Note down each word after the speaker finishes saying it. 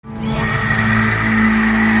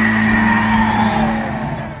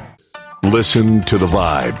Listen to the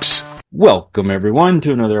Vibes. Welcome, everyone,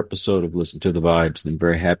 to another episode of Listen to the Vibes. I'm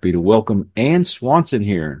very happy to welcome Ann Swanson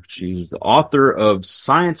here. She's the author of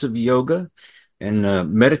Science of Yoga and a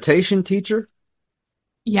meditation teacher.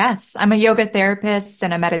 Yes, I'm a yoga therapist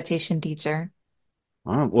and a meditation teacher.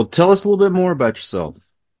 All right, well, tell us a little bit more about yourself.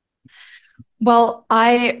 Well,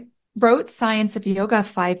 I wrote Science of Yoga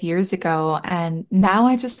 5 years ago, and now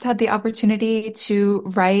I just had the opportunity to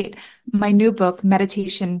write my new book,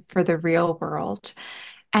 Meditation for the Real World.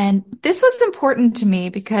 And this was important to me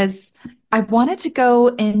because I wanted to go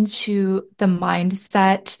into the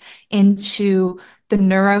mindset, into the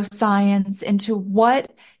neuroscience, into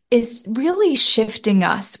what is really shifting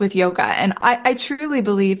us with yoga. And I truly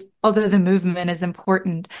believe, although the movement is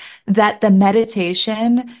important, that the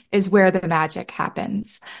meditation is where the magic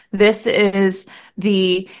happens. This is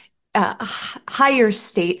the higher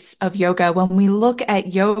states of yoga. When we look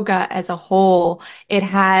at yoga as a whole, it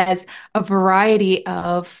has a variety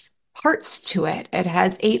of parts to it. It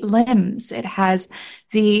has 8 limbs. It has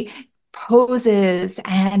the poses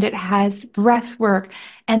and it has breath work.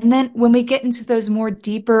 And then when we get into those more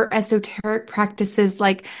deeper esoteric practices,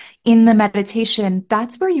 like in the meditation,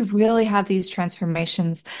 that's where you really have these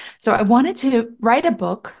transformations. So I wanted to write a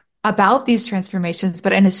book about these transformations,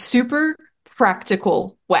 but in a super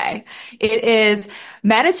practical way. It is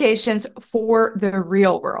meditations for the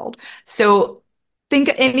real world. So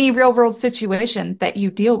think any real world situation that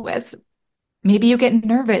you deal with. Maybe you get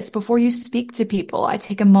nervous before you speak to people. I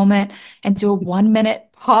take a moment and do a 1 minute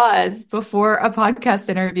pause before a podcast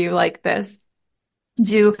interview like this.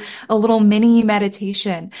 Do a little mini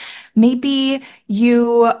meditation. Maybe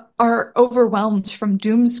you are overwhelmed from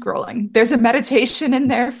doom scrolling. There's a meditation in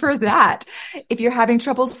there for that. If you're having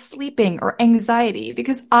trouble sleeping or anxiety,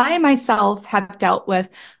 because I myself have dealt with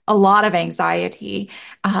a lot of anxiety.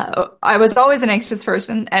 I was always an anxious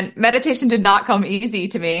person, and meditation did not come easy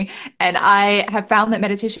to me. And I have found that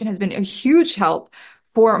meditation has been a huge help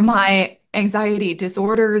for my anxiety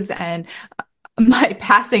disorders and my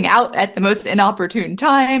passing out at the most inopportune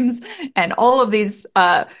times and all of these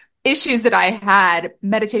issues that I had.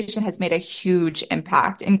 Meditation has made a huge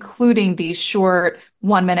impact, including these short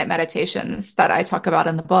 1 minute meditations that I talk about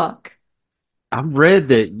in the book. I've read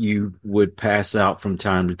that you would pass out from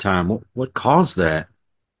time to time. What caused that?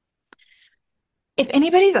 If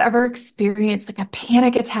anybody's ever experienced like a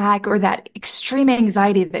panic attack or that extreme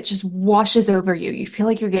anxiety that just washes over you, you feel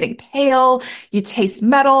like you're getting pale, you taste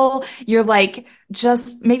metal, you're like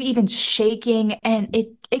just maybe even shaking, and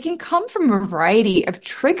it can come from a variety of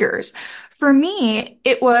triggers. For me,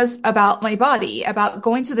 it was about my body, about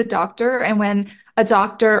going to the doctor, and when a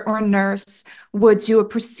doctor or nurse would do a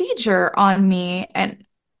procedure on me and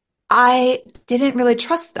I didn't really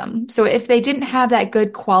trust them. So if they didn't have that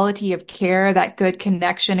good quality of care, that good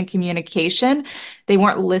connection and communication, they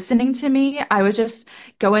weren't listening to me. I would just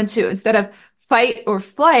go into, instead of fight or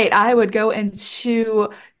flight, I would go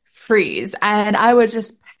into freeze and I would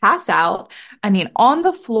just pass out. I mean, on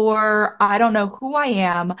the floor. I don't know who I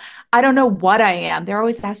am. I don't know what I am. They're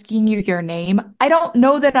always asking you your name. I don't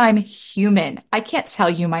know that I'm human. I can't tell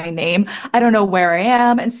you my name. I don't know where I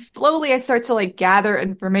am. And slowly I start to like gather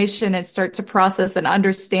information and start to process and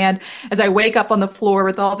understand as I wake up on the floor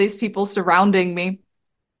with all these people surrounding me,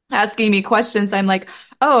 asking me questions. I'm like,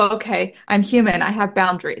 oh, okay, I'm human. I have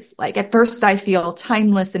boundaries. Like at first I feel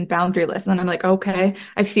timeless and boundaryless. And then I'm like, okay,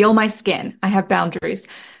 I feel my skin. I have boundaries.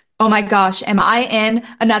 Oh my gosh, am I in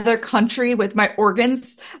another country with my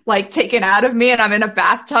organs like taken out of me and I'm in a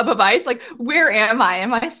bathtub of ice? Like, where am I?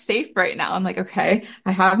 Am I safe right now? I'm like, okay,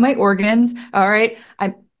 I have my organs. All right.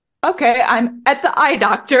 I'm at the eye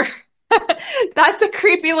doctor. That's a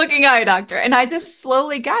creepy looking eye doctor. And I just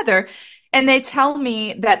slowly gather. And they tell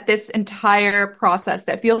me that this entire process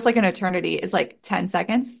that feels like an eternity is like 10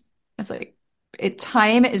 seconds. It's like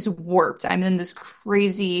time is warped. I'm in this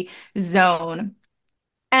crazy zone.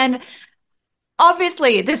 And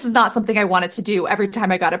obviously, this is not something I wanted to do every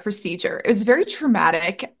time I got a procedure. It was very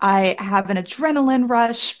traumatic. I have an adrenaline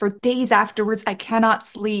rush for days afterwards. I cannot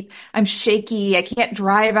sleep. I'm shaky. I can't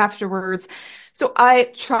drive afterwards. So I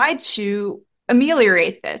tried to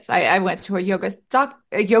ameliorate this. I went to a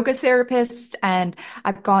yoga therapist, and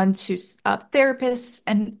I've gone to therapists.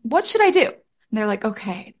 And what should I do? And they're like,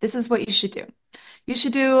 okay, this is what you should do. You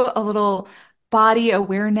should do a little body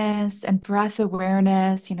awareness and breath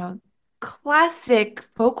awareness, classic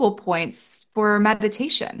focal points for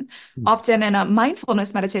meditation. Often in a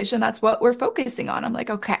mindfulness meditation, that's what we're focusing on. I'm like,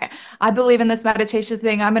 okay, I believe in this meditation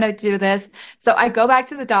thing. I'm going to do this. So I go back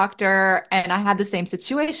to the doctor and I had the same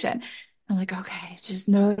situation. I'm like, okay, just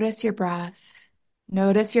notice your breath.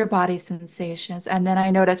 Notice your body sensations. And then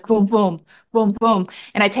I notice boom, boom, boom, boom.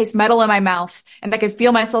 And I taste metal in my mouth and I can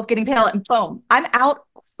feel myself getting pale and boom, I'm out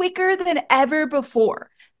quicker than ever before.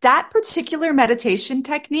 That particular meditation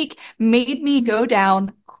technique made me go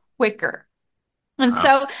down quicker. And Wow.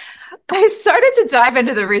 so I started to dive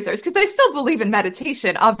into the research because I still believe in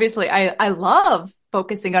meditation. Obviously, I love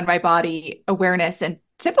focusing on my body awareness in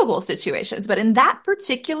typical situations, but in that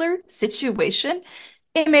particular situation,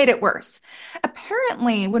 it made it worse.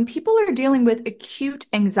 Apparently, when people are dealing with acute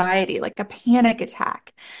anxiety, like a panic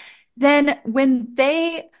attack, then when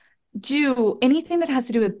they do anything that has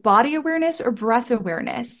to do with body awareness or breath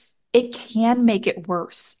awareness, it can make it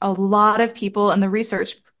worse. A lot of people in the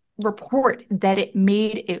research report that it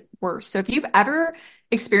made it worse. So if you've ever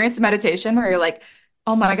experienced a meditation where you're like,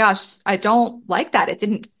 oh my gosh, I don't like that. It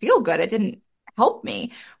didn't feel good. It didn't help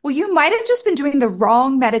me. Well, you might have just been doing the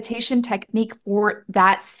wrong meditation technique for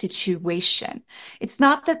that situation. It's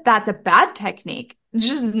not that that's a bad technique, it's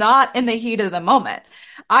just not in the heat of the moment.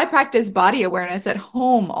 I practice body awareness at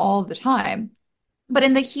home all the time, but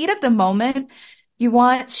in the heat of the moment, you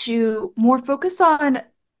want to more focus on,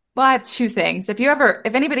 well, I have two things. If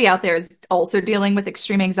anybody out there is also dealing with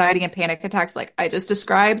extreme anxiety and panic attacks like I just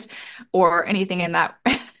described, or anything in that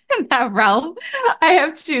in that realm, I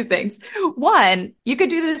have two things. One, you could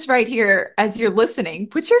do this right here as you're listening.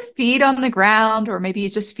 Put your feet on the ground, or maybe you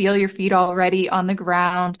just feel your feet already on the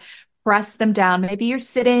ground. Press them down. Maybe you're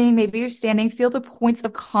sitting, maybe you're standing. Feel the points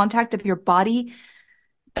of contact of your body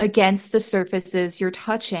against the surfaces you're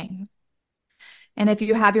touching. And if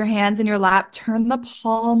you have your hands in your lap, turn the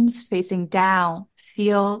palms facing down.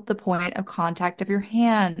 Feel the point of contact of your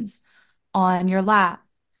hands on your lap.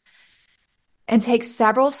 And take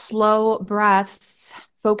several slow breaths,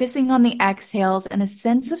 focusing on the exhales and a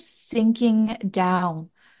sense of sinking down,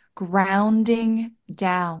 grounding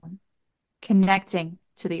down, connecting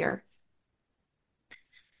to the earth.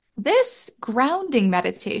 This grounding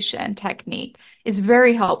meditation technique is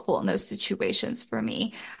very helpful in those situations for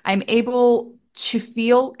me. I'm able to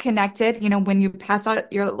feel connected. You know, when you pass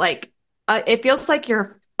out, you're like, it feels like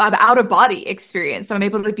you're out of body experience. So I'm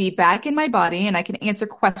able to be back in my body and I can answer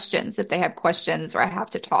questions if they have questions or I have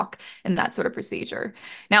to talk in that sort of procedure.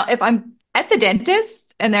 Now, if I'm at the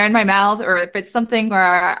dentist and they're in my mouth, or if it's something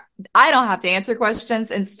where I don't have to answer questions,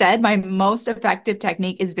 instead, my most effective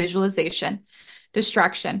technique is visualization.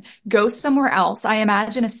 Distraction. Go somewhere else. I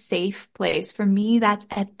imagine a safe place. For me, that's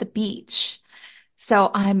at the beach. So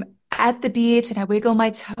I'm at the beach and I wiggle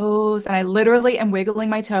my toes, and I literally am wiggling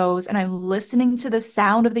my toes and I'm listening to the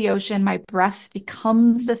sound of the ocean. My breath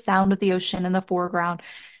becomes the sound of the ocean in the foreground,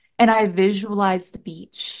 and I visualize the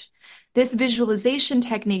beach. This visualization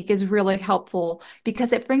technique is really helpful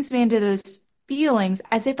because it brings me into those feelings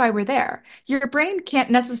as if I were there. Your brain can't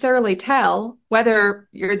necessarily tell whether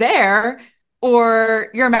you're there or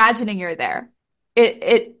you're imagining you're there.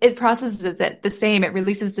 It processes it the same. It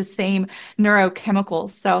releases the same neurochemicals.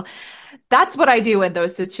 So that's what I do in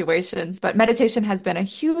those situations. But meditation has been a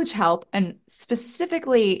huge help, and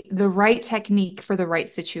specifically the right technique for the right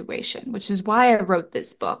situation, which is why I wrote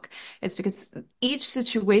this book. It's because each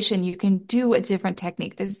situation you can do a different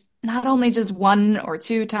technique. There's not only just one or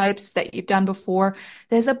two types that you've done before,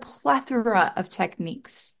 there's a plethora of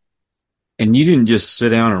techniques. And you didn't just sit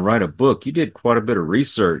down and write a book. You did quite a bit of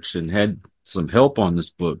research and had some help on this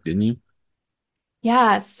book, didn't you?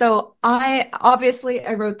 Yeah, so I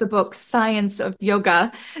wrote the book Science of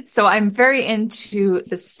Yoga. So I'm very into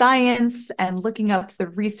the science and looking up the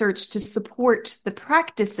research to support the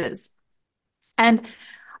practices. And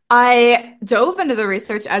I dove into the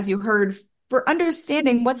research, as you heard, for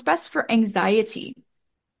understanding what's best for anxiety.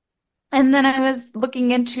 And then I was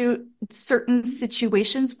looking into certain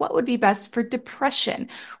situations, what would be best for depression?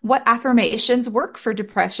 What affirmations work for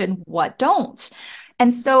depression? What don't?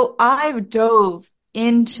 And so I dove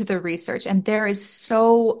into the research, and there is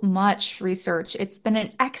so much research. It's been an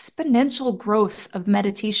exponential growth of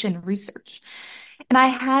meditation research. And I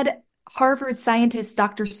had Harvard scientist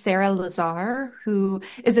Dr. Sarah Lazar, who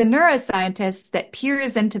is a neuroscientist that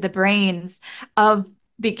peers into the brains of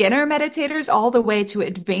beginner meditators all the way to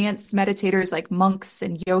advanced meditators like monks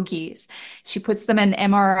and yogis. She puts them in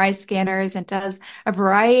MRI scanners and does a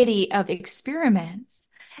variety of experiments.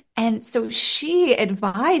 And so she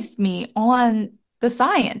advised me on the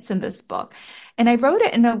science in this book. And I wrote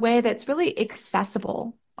it in a way that's really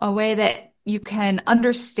accessible, a way that you can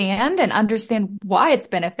understand and understand why it's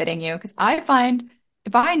benefiting you. Because I find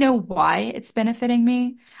if I know why it's benefiting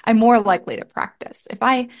me, I'm more likely to practice. If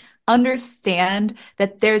I understand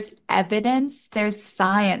that there's evidence, there's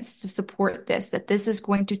science to support this, that this is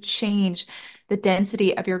going to change the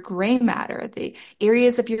density of your gray matter, the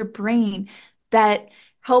areas of your brain that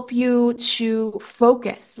help you to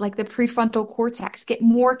focus, like the prefrontal cortex, get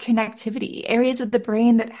more connectivity, areas of the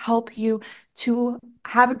brain that help you to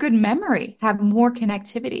have a good memory, have more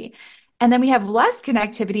connectivity. And then we have less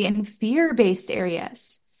connectivity in fear-based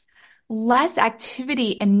areas, less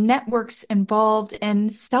activity in networks involved in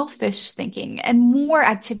selfish thinking, and more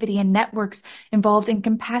activity in networks involved in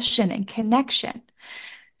compassion and connection.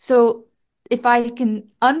 So if I can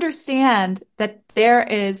understand that there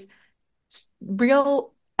is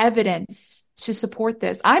real evidence to support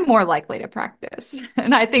this, I'm more likely to practice.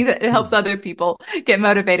 And I think that it helps other people get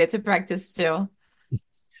motivated to practice too.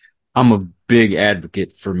 I'm a big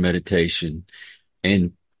advocate for meditation.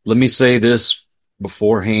 And let me say this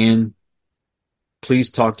beforehand. Please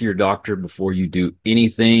talk to your doctor before you do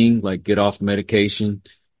anything like get off medication.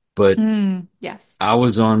 But Yes. I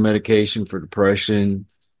was on medication for depression,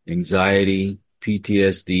 anxiety,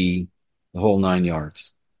 PTSD, the whole 9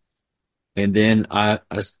 yards. And then I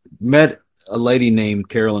met a lady named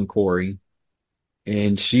Carolyn Corey,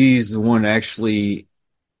 and she's the one that actually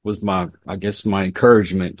was I guess, my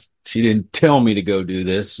encouragement. She didn't tell me to go do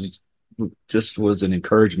this. It just was an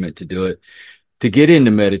encouragement to do it. To get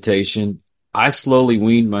into meditation, I slowly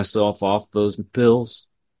weaned myself off those pills.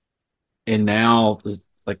 And now,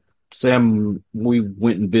 like Sam, we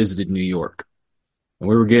went and visited New York, and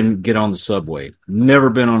we were get on the subway. Never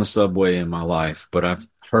been on a subway in my life, but I've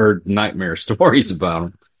heard nightmare stories about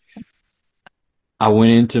them. I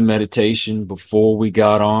went into meditation before we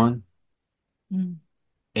got on,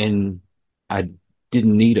 and I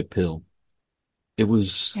didn't need a pill. It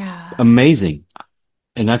was amazing.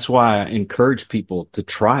 And that's why I encourage people to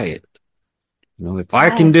try it. You know, if I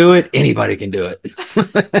can do it, anybody can do it.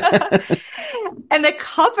 And the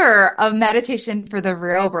cover of Meditation for the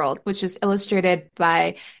Real World, which was illustrated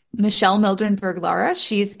by Michelle Mildenberg-Lara.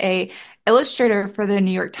 She's a illustrator for the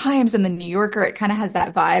New York Times and the New Yorker. It kind of has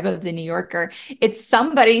that vibe of the New Yorker. It's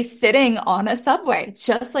somebody sitting on a subway,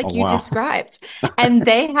 just like you described. And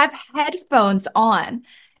they have headphones on,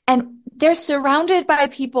 and they're surrounded by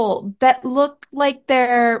people that look like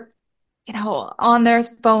they're, on their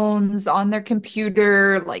phones, on their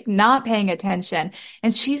computer, like not paying attention.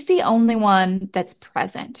 And she's the only one that's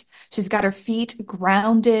present. She's got her feet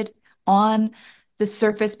grounded on the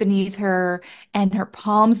surface beneath her and her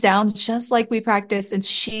palms down, just like we practice. And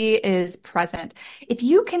she is present. If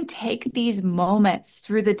you can take these moments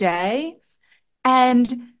through the day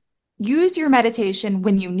and use your meditation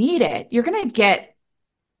when you need it, you're going to get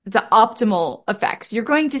the optimal effects. You're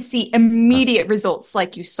going to see immediate results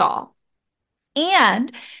like you saw.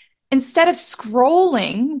 And instead of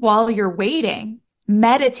scrolling while you're waiting,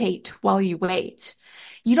 meditate while you wait.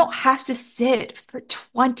 You don't have to sit for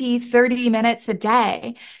 20, 30 minutes a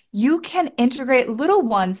day. You can integrate little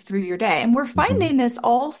ones through your day. And we're finding this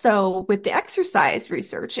also with the exercise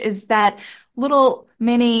research, is that little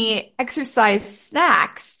mini exercise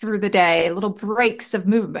snacks through the day, little breaks of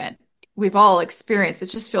movement. We've all experienced.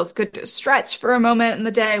 It just feels good to stretch for a moment in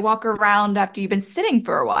the day, walk around after you've been sitting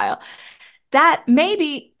for a while. That may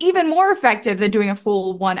be even more effective than doing a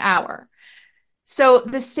full 1 hour. So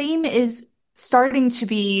the same is starting to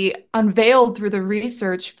be unveiled through the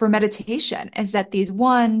research for meditation, is that these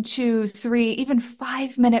 1, 2, 3, even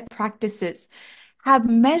 5-minute practices have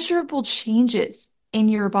measurable changes in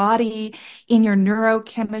your body, in your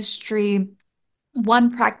neurochemistry.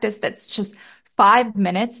 One practice that's just 5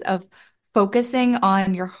 minutes of focusing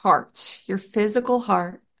on your heart, your physical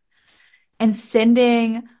heart, and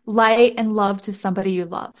sending light and love to somebody you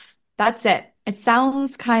love. That's it. It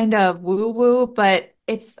sounds kind of woo-woo, but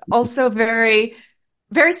it's also very,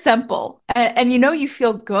 very simple. And you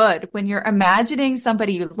feel good when you're imagining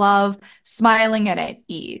somebody you love, smiling and at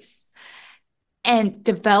ease, and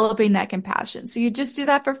developing that compassion. So you just do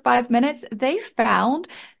that for 5 minutes. They found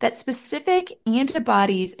that specific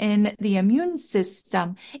antibodies in the immune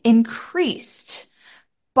system increased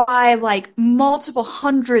by like multiple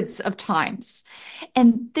hundreds of times.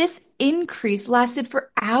 And this increase lasted for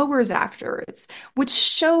hours afterwards, which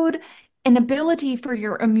showed an ability for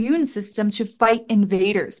your immune system to fight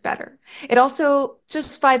invaders better. It also,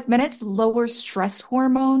 just 5 minutes, lowers stress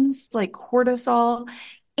hormones like cortisol,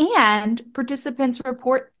 and participants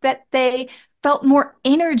report that they felt more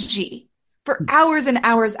energy for hours and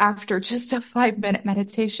hours after just a 5-minute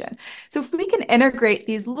meditation. So if we can integrate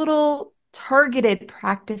these little targeted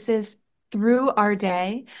practices through our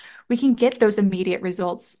day, we can get those immediate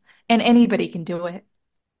results, and anybody can do it.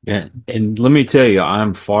 Yeah. And let me tell you,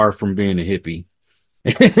 I'm far from being a hippie.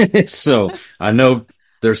 So I know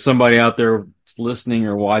there's somebody out there listening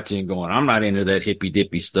or watching going, I'm not into that hippy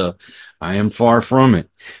dippy stuff. I am far from it.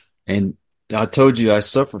 And I told you I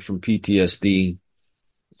suffer from PTSD.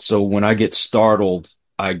 So when I get startled,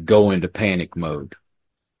 I go into panic mode.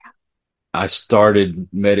 I started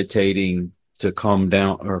meditating to calm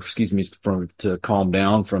down, or excuse me, to calm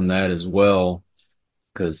down from that as well.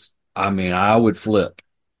 Cause I mean, I would flip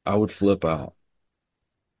out.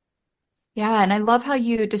 Yeah, and I love how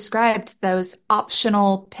you described those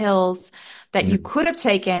optional pills that you Mm. could have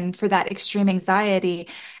taken for that extreme anxiety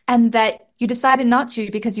and that you decided not to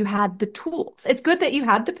because you had the tools. It's good that you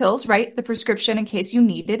had the pills, right? The prescription in case you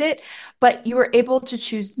needed it, but you were able to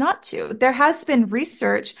choose not to. There has been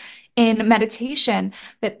research in meditation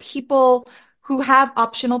that people who have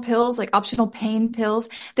optional pills, like optional pain pills,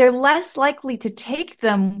 they're less likely to take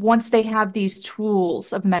them once they have these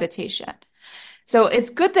tools of meditation. So it's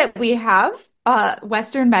good that we have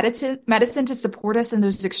Western medicine to support us in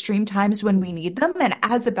those extreme times when we need them. And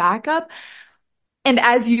as a backup, and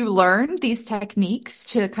as you learn these techniques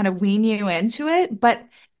to kind of wean you into it, but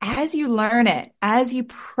as you learn it, as you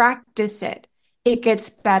practice it, it gets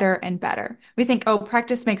better and better. We think, oh,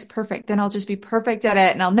 practice makes perfect. Then I'll just be perfect at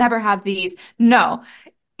it and I'll never have these. No,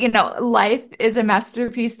 life is a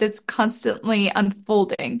masterpiece that's constantly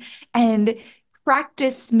unfolding, and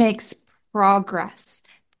practice makes progress.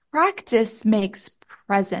 Practice makes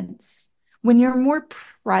presence. When you're more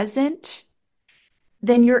present,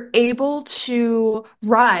 then you're able to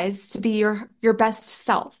rise to be your best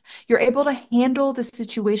self. You're able to handle the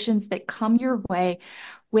situations that come your way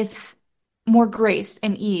with more grace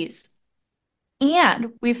and ease.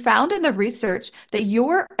 And we found in the research that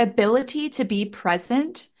your ability to be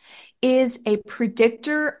present is a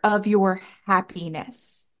predictor of your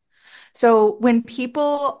happiness. So when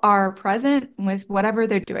people are present with whatever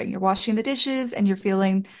they're doing, you're washing the dishes and you're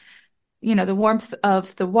feeling, the warmth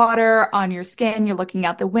of the water on your skin, you're looking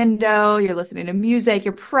out the window, you're listening to music,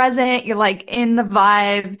 you're present, you're like in the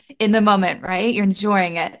vibe, in the moment, right? You're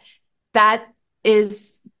enjoying it. That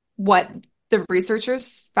is what the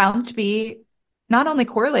researchers found to be not only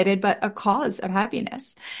correlated, but a cause of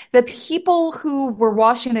happiness. The people who were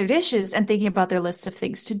washing their dishes and thinking about their list of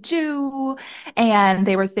things to do, and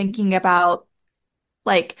they were thinking about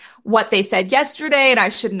like what they said yesterday, and I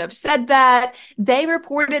shouldn't have said that. They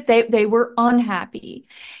reported they were unhappy.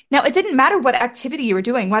 Now, it didn't matter what activity you were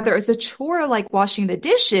doing, whether it was a chore like washing the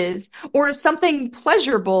dishes or something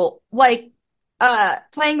pleasurable like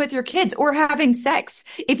playing with your kids or having sex.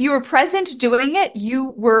 If you were present doing it, you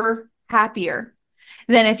were happier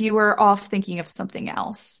than if you were off thinking of something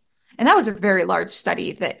else. And that was a very large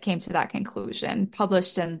study that came to that conclusion,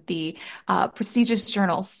 published in the prestigious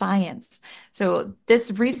journal Science. So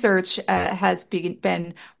this research has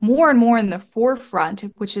been more and more in the forefront,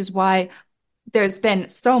 which is why there's been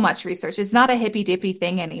so much research. It's not a hippy dippy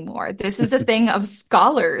thing anymore. This is a thing of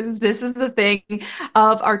scholars. This is the thing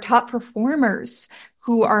of our top performers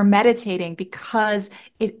who are meditating because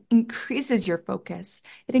it increases your focus.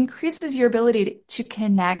 It increases your ability to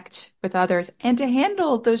connect with others and to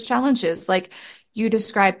handle those challenges. Like you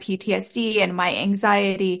described PTSD and my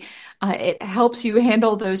anxiety. It helps you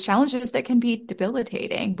handle those challenges that can be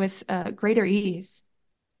debilitating with greater ease.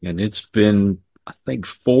 And it's been, I think,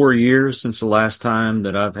 4 years since the last time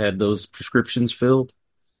that I've had those prescriptions filled.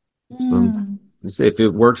 So Mm. if it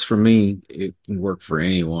works for me, it can work for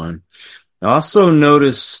anyone. I also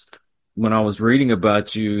noticed when I was reading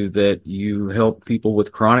about you that you help people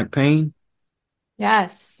with chronic pain.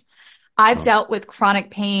 Yes. I've Oh, dealt with chronic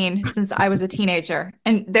pain since I was a teenager,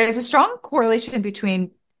 and there's a strong correlation between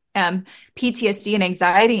PTSD and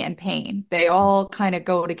anxiety and pain. They all kind of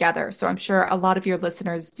go together. So I'm sure a lot of your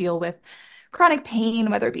listeners deal with chronic pain,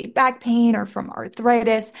 whether it be back pain or from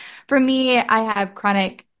arthritis. For me, I have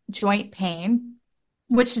chronic joint pain,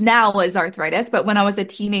 which now is arthritis, but when I was a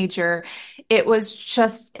teenager, it was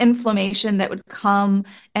just inflammation that would come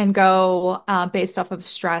and go based off of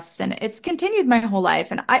stress. And it's continued my whole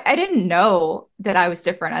life. And I didn't know that I was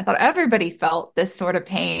different. I thought everybody felt this sort of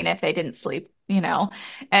pain if they didn't sleep.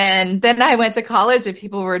 And then I went to college and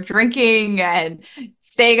people were drinking and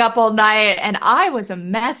staying up all night. And I was a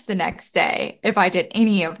mess the next day if I did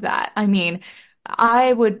any of that. I mean,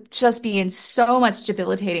 I would just be in so much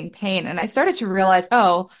debilitating pain. And I started to realize,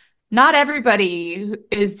 oh, not everybody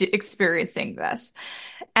is experiencing this.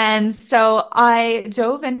 And so I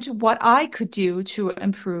dove into what I could do to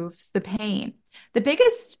improve the pain. The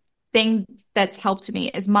biggest thing that's helped me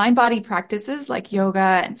is mind body practices like yoga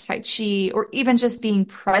and Tai Chi, or even just being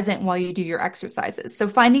present while you do your exercises. So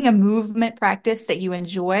finding a movement practice that you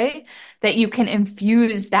enjoy, that you can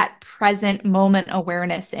infuse that present moment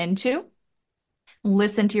awareness into.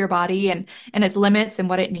 listen to your body and its limits and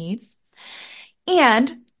what it needs.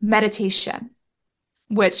 And meditation,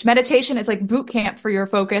 which meditation is like boot camp for your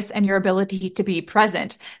focus and your ability to be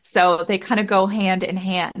present. So they kind of go hand in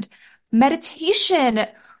hand. Meditation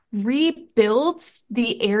rebuilds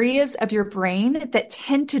the areas of your brain that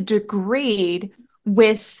tend to degrade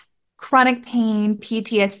with chronic pain,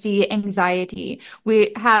 PTSD, anxiety.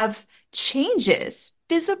 We have changes,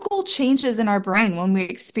 physical changes in our brain when we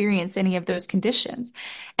experience any of those conditions.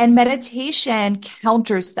 And meditation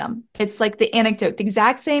counters them. It's like the anecdote. The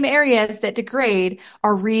exact same areas that degrade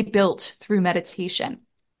are rebuilt through meditation.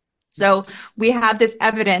 So we have this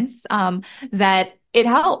evidence that it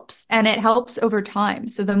helps, and it helps over time.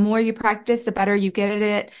 So the more you practice, the better you get at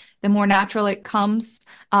it, the more natural it comes,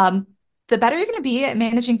 the better you're going to be at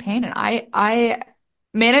managing pain. And I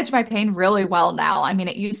manage my pain really well now. I mean,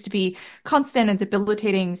 it used to be constant and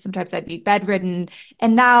debilitating. Sometimes I'd be bedridden,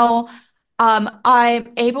 and now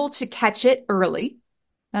I'm able to catch it early.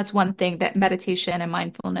 That's one thing that meditation and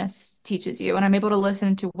mindfulness teaches you. And I'm able to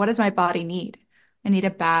listen to, what does my body need? I need a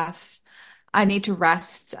bath. I need to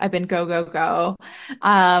rest. I've been go, go, go.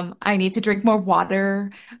 I need to drink more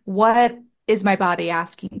water. What is my body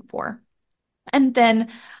asking for? And then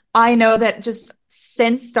I know that just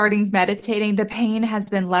since starting meditating, the pain has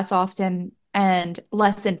been less often and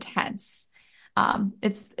less intense.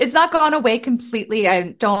 It's not gone away completely.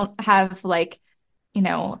 I don't have like,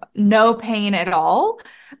 no pain at all.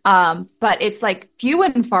 But it's like few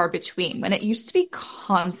and far between when it used to be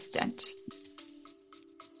constant.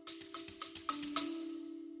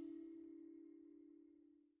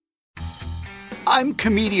 I'm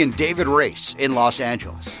comedian David Race in Los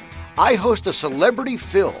Angeles. I host a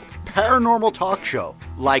celebrity-filled paranormal talk show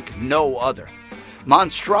like no other.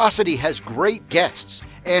 Monstrosity has great guests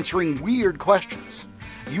answering weird questions.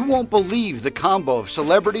 You won't believe the combo of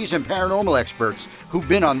celebrities and paranormal experts who've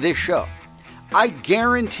been on this show. I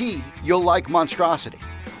guarantee you'll like Monstrosity,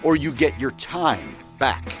 or you get your time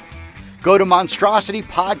back. Go to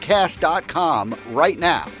monstrositypodcast.com right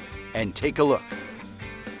now and take a look.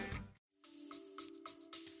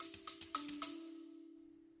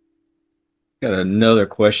 Got another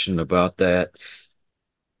question about that.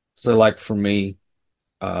 So, like for me,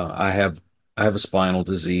 I have a spinal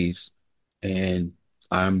disease, and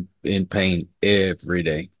I'm in pain every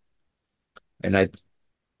day. And I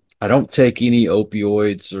don't take any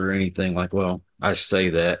opioids or anything. Like, well, I say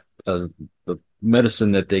that the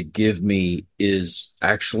medicine that they give me is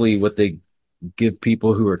actually what they give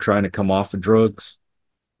people who are trying to come off of drugs.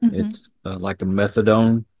 Mm-hmm. It's like a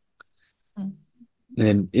methadone. Mm-hmm.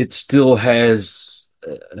 And it still has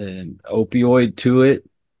an opioid to it,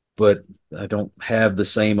 but I don't have the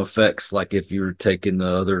same effects like if you're taking the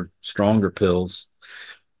other stronger pills.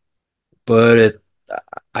 But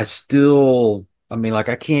I still, I mean, like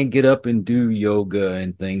I can't get up and do yoga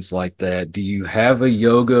and things like that. Do you have a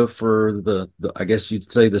yoga for the I guess you'd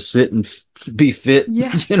say the sit and be fit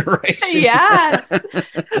generation? Yes.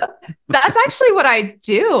 That's actually what I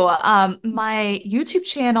do. My YouTube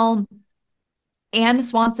channel, Ann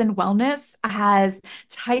Swanson Wellness, has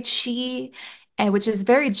Tai Chi, which is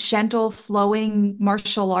very gentle, flowing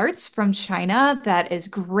martial arts from China that is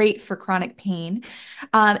great for chronic pain.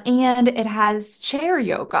 And it has chair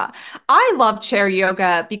yoga. I love chair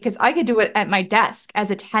yoga because I could do it at my desk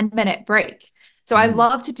as a 10-minute break. So I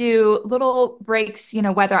love to do little breaks,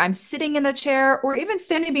 whether I'm sitting in the chair or even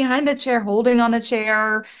standing behind the chair, holding on the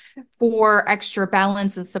chair for extra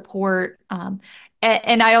balance and support.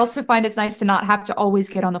 And I also find it's nice to not have to always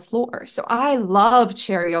get on the floor. So I love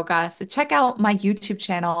chair yoga. So check out my YouTube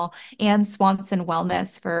channel, Ann Swanson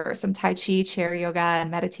Wellness, for some Tai Chi, chair yoga,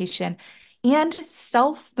 and meditation, and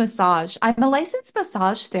self-massage. I'm a licensed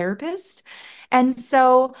massage therapist. And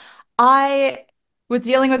so I, with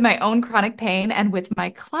dealing with my own chronic pain and with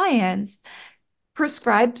my clients,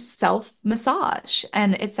 prescribe self-massage.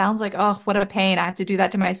 And it sounds like, oh, what a pain. I have to do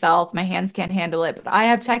that to myself. My hands can't handle it. But I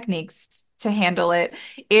have techniques to handle it.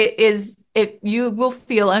 You will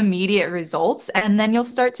feel immediate results, and then you'll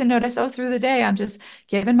start to notice, oh, through the day, I'm just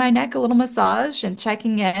giving my neck a little massage and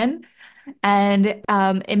checking in, and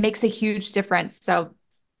it makes a huge difference. So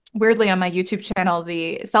weirdly, on my YouTube channel,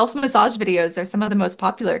 the self-massage videos are some of the most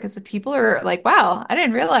popular because the people are like, wow, I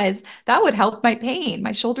didn't realize that would help my pain.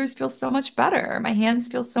 My shoulders feel so much better. My hands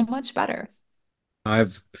feel so much better.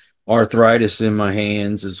 I've arthritis in my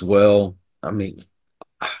hands as well. I mean,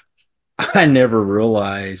 I never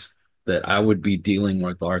realized that I would be dealing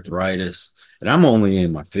with arthritis, and I'm only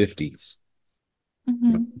in my 50s.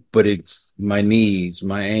 Mm-hmm. But it's my knees,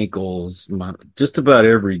 my ankles, just about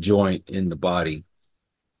every joint in the body.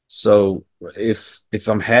 So if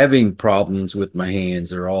I'm having problems with my hands,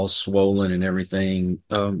 they're all swollen and everything,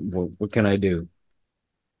 what can I do?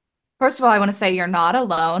 First of all, I want to say you're not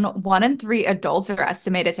alone. 1 in 3 adults are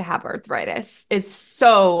estimated to have arthritis. It's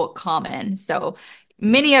so common. So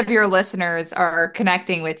many of your listeners are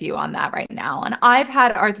connecting with you on that right now. And I've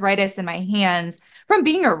had arthritis in my hands from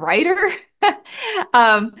being a writer,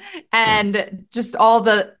 um, Yeah. and just all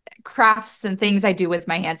the crafts and things I do with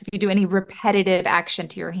my hands. If you do any repetitive action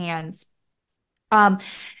to your hands. Um,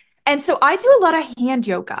 and so I do a lot of hand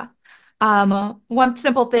yoga. One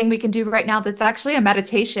simple thing we can do right now that's actually a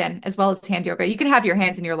meditation as well as hand yoga. You can have your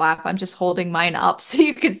hands in your lap. I'm just holding mine up so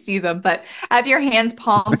you can see them, but have your hands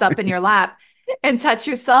palms up in your lap and touch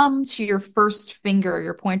your thumb to your first finger,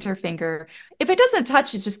 your pointer finger. If it doesn't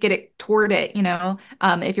touch it, just get it toward it,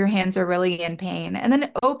 if your hands are really in pain. And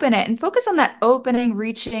then open it and focus on that opening,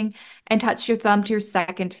 reaching, and touch your thumb to your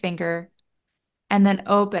second finger and then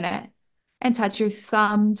open it and touch your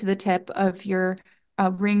thumb to the tip of your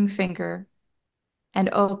ring finger and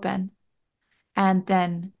open, and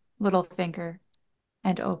then little finger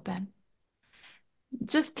and open.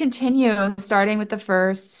 Just continue starting with the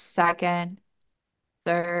first, second,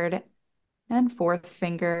 third, and fourth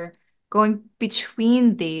finger, going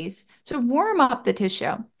between these to warm up the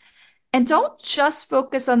tissue. And don't just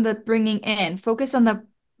focus on the bringing in, focus on the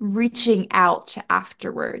reaching out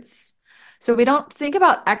afterwards. So we don't think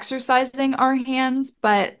about exercising our hands,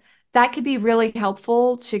 but that could be really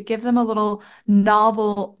helpful to give them a little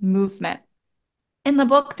novel movement. In the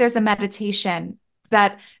book, there's a meditation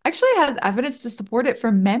that actually has evidence to support it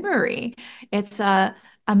for memory. It's a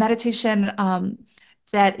meditation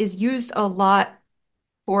that is used a lot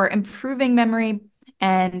for improving memory,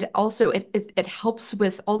 and also it helps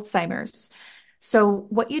with Alzheimer's. So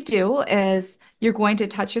what you do is you're going to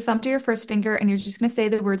touch your thumb to your first finger and you're just going to say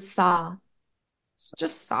the word sa,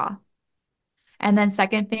 just sa. And then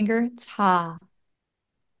second finger, ta.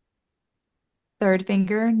 Third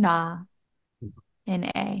finger, na,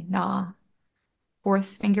 N-A, na. Fourth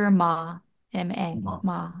finger, ma, M-A, Ma.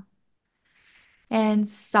 ma. And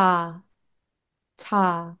sa,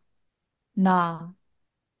 ta, na,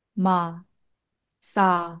 ma,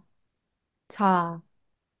 sa, ta,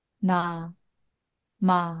 na,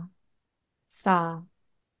 ma, sa,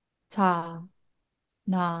 ta,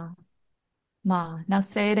 na, ma. Now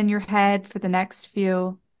say it in your head for the next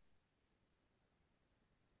few.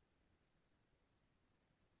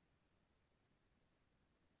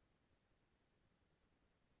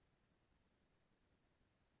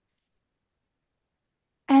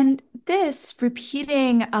 And this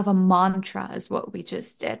repeating of a mantra is what we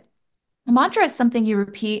just did. A mantra is something you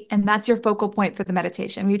repeat, and that's your focal point for the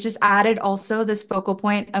meditation. We've just added also this focal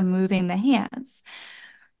point of moving the hands.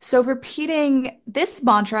 So repeating this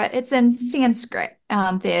mantra, it's in Sanskrit,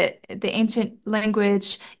 the ancient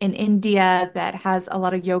language in India that has a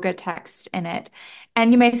lot of yoga text in it.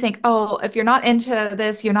 And you may think, oh, if you're not into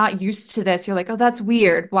this, you're not used to this. You're like, oh, that's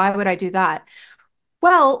weird. Why would I do that?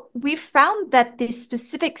 Well, we found that the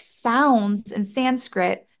specific sounds in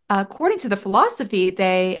Sanskrit, according to the philosophy,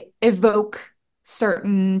 they evoke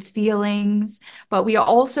certain feelings, but we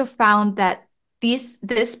also found that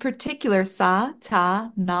this particular sa,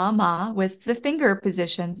 ta, na, ma with the finger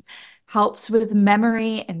positions helps with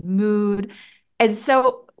memory and mood. And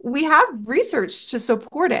so we have research to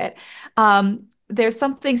support it. There's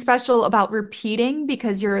something special about repeating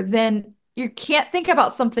because you can't think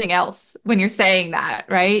about something else when you're saying that,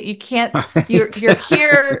 right? You can't, you're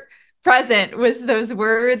here present with those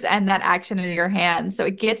words and that action in your hand. So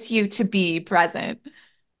it gets you to be present.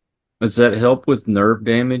 Does that help with nerve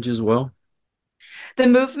damage as well? The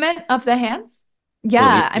movement of the hands. Well,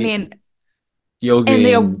 Yeah, I mean, and yoga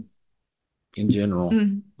in general.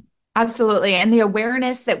 mm, absolutely. And the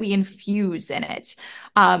awareness that we infuse in it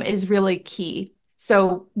is really key.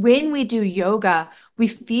 So when we do yoga, we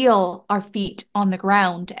feel our feet on the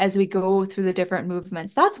ground as we go through the different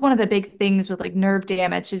movements. That's one of the big things with like nerve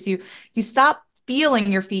damage is you stop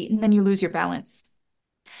feeling your feet and then you lose your balance.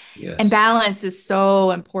 And Yes. balance is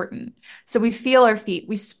so important. So we feel our feet,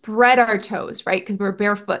 we spread our toes, right? Because we're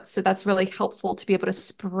barefoot. So that's really helpful to be able to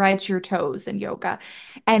spread your toes in yoga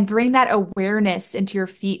and bring that awareness into your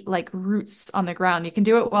feet like roots on the ground. You can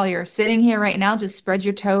do it while you're sitting here right now. Just spread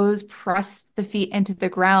your toes, press the feet into the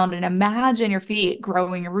ground, and imagine your feet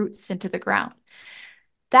growing roots into the ground.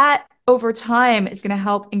 That over time is going to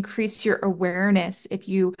help increase your awareness if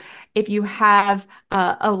you have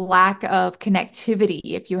a lack of connectivity,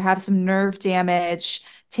 if you have some nerve damage,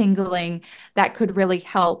 tingling, that could really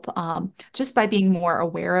help just by being more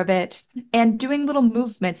aware of it and doing little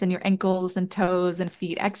movements in your ankles and toes and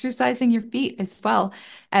feet, exercising your feet as well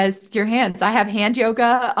as your hands. I have hand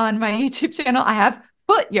yoga on my YouTube channel. I have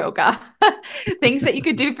foot yoga, things that you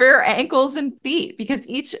could do for your ankles and feet, because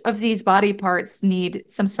each of these body parts need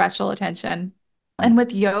some special attention. And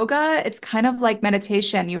with yoga, it's kind of like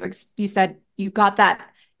meditation. You said you got that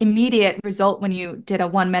immediate result when you did a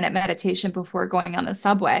 1 minute meditation before going on the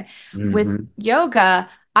subway. With yoga,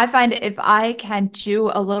 I find if I can do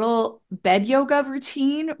a little bed yoga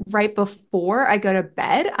routine right before I go to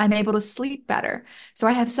bed, I'm able to sleep better. So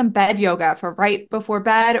I have some bed yoga for right before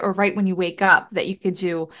bed or right when you wake up that you could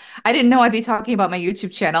do. I didn't know I'd be talking about my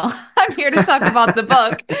YouTube channel. I'm here to talk about the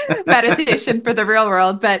book, Meditation for the Real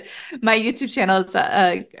World, but my YouTube channel is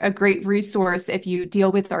a great resource if you deal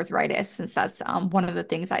with arthritis, since that's one of the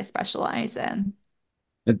things I specialize in.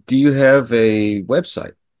 Do you have a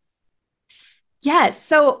website? Yes.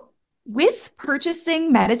 So with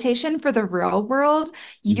purchasing Meditation for the Real World,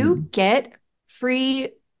 you get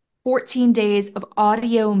free 14 days of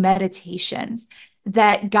audio meditations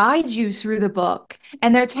that guide you through the book.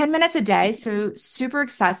 And they're 10 minutes a day, so super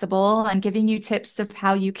accessible and giving you tips of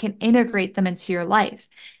how you can integrate them into your life.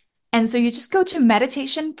 And so you just go to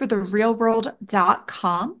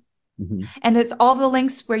meditationfortherealworld.com. And there's all the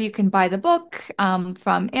links where you can buy the book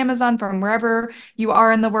from Amazon, from wherever you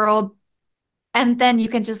are in the world. And then you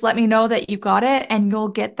can just let me know that you got it, and you'll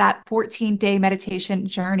get that 14-day meditation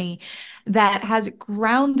journey that has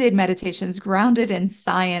grounded meditations, grounded in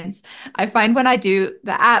science. I find when I do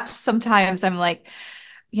the apps, sometimes I'm like,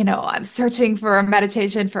 I'm searching for a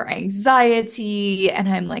meditation for anxiety, and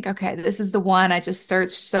I'm like, okay, this is the one I just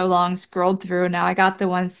searched so long, scrolled through. Now I got the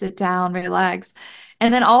one, sit down, relax.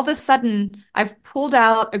 And then all of a sudden, I've pulled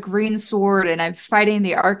out a green sword and I'm fighting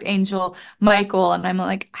the Archangel Michael. And I'm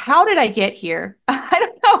like, how did I get here? I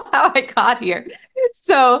don't know how I got here.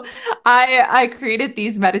 So I created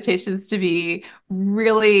these meditations to be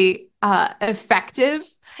really effective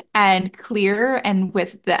and clear, and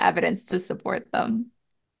with the evidence to support them.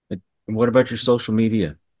 And what about your social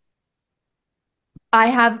media? I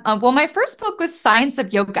have, my first book was Science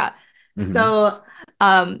of Yoga. So,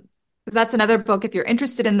 that's another book if you're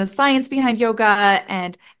interested in the science behind yoga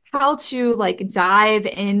and how to dive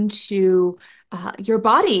into your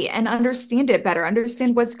body and understand it better,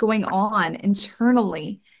 understand what's going on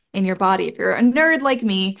internally in your body. If you're a nerd like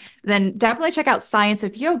me, then definitely check out Science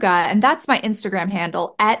of Yoga. And that's my Instagram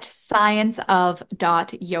handle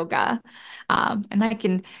 @scienceof.yoga. And I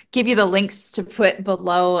can give you the links to put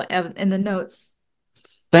below in the notes.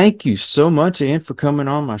 Thank you so much, Ann, for coming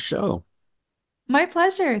on my show. My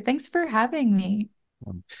pleasure. Thanks for having me.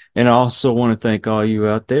 And I also want to thank all you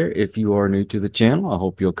out there. If you are new to the channel, I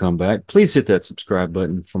hope you'll come back. Please hit that subscribe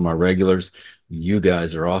button for my regulars. You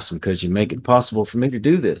guys are awesome because you make it possible for me to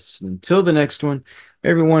do this. Until the next one,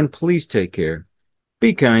 everyone, please take care.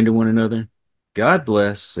 Be kind to one another. God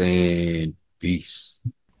bless and peace.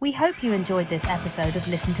 We hope you enjoyed this episode of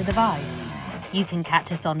Listen to the Vibes. You can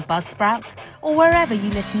catch us on Buzzsprout or wherever you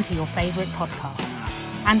listen to your favorite podcasts,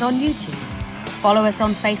 and on YouTube. Follow us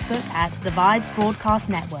on Facebook at The Vibes Broadcast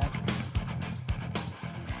Network